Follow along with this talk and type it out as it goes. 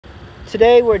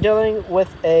today we're dealing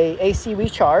with a AC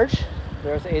recharge.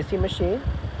 There's an AC machine,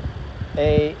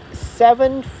 a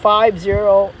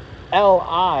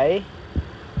 750Li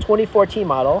 2014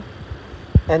 model.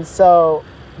 And so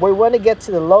we want to get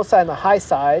to the low side and the high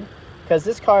side because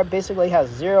this car basically has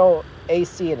zero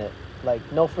AC in it, like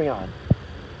no Freon.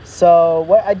 So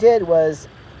what I did was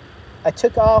I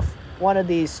took off one of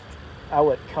these, I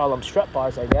would call them strut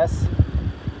bars, I guess.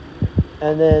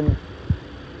 And then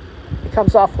it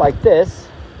comes off like this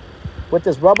with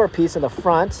this rubber piece in the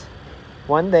front,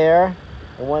 one there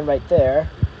and one right there.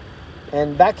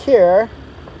 And back here,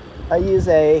 I use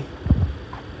a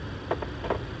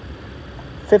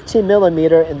 15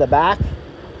 millimeter in the back.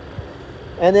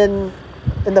 And then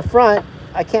in the front,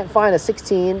 I can't find a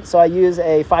 16, so I use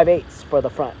a 5/8 for the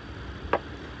front.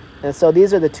 And so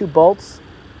these are the two bolts.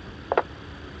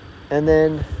 And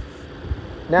then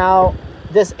now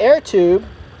this air tube,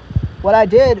 what I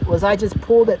did was I just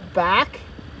pulled it back,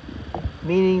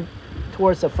 meaning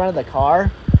towards the front of the car,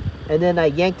 and then I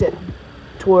yanked it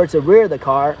towards the rear of the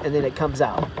car, and then it comes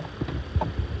out.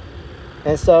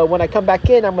 And so when I come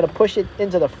back in, I'm going to push it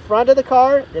into the front of the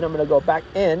car, then I'm going to go back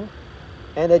in,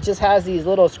 and it just has these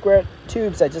little square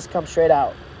tubes that just come straight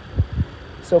out.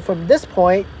 So from this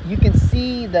point, you can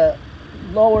see the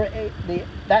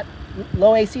that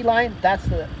low AC line, that's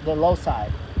the low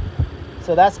side.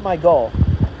 So that's my goal.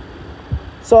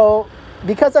 So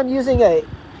because I'm using a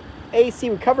AC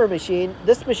recovery machine,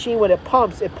 this machine, when it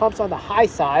pumps on the high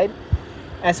side.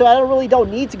 And so I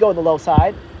don't need to go on the low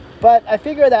side. But I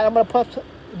figure that I'm going to pump,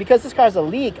 because this car has a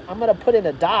leak, I'm going to put in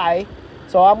a dye.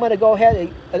 So I'm going to go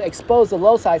ahead and expose the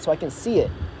low side so I can see it.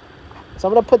 So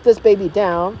I'm going to put this baby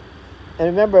down. And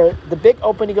remember, the big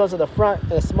opening goes in the front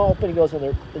and the small opening goes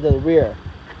in the rear.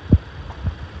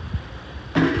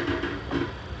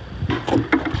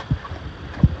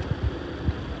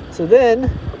 So then,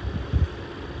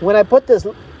 when I put this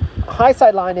high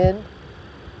side line in,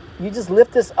 you just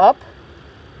lift this up.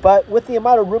 But with the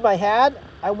amount of room I had,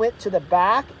 I went to the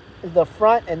back, the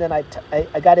front, and then I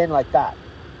got in like that.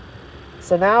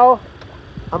 So now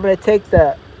I'm going to take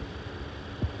the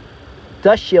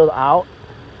dust shield out.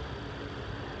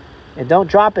 And don't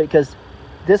drop it, because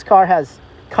this car has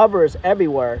covers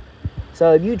everywhere.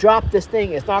 So if you drop this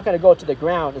thing, it's not going to go to the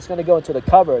ground. It's going to go into the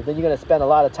cover. Then you're going to spend a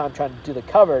lot of time trying to do the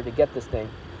cover to get this thing.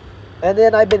 And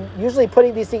then I've been usually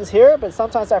putting these things here, but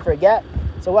sometimes I forget.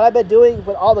 So what I've been doing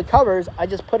with all the covers, I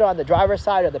just put it on the driver's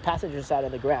side or the passenger side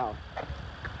on the ground.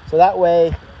 So that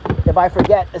way, if I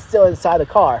forget, it's still inside the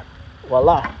car.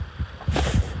 Voila.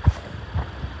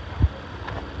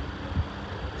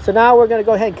 So now we're going to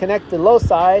go ahead and connect the low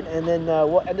side, and then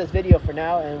we'll end this video for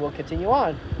now and we'll continue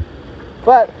on.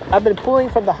 But I've been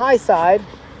pulling from the high side,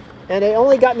 and it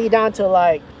only got me down to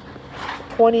like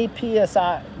 20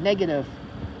 psi, negative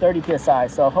 30 psi.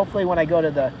 So hopefully when I go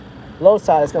to the low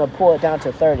side, it's going to pull it down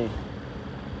to 30.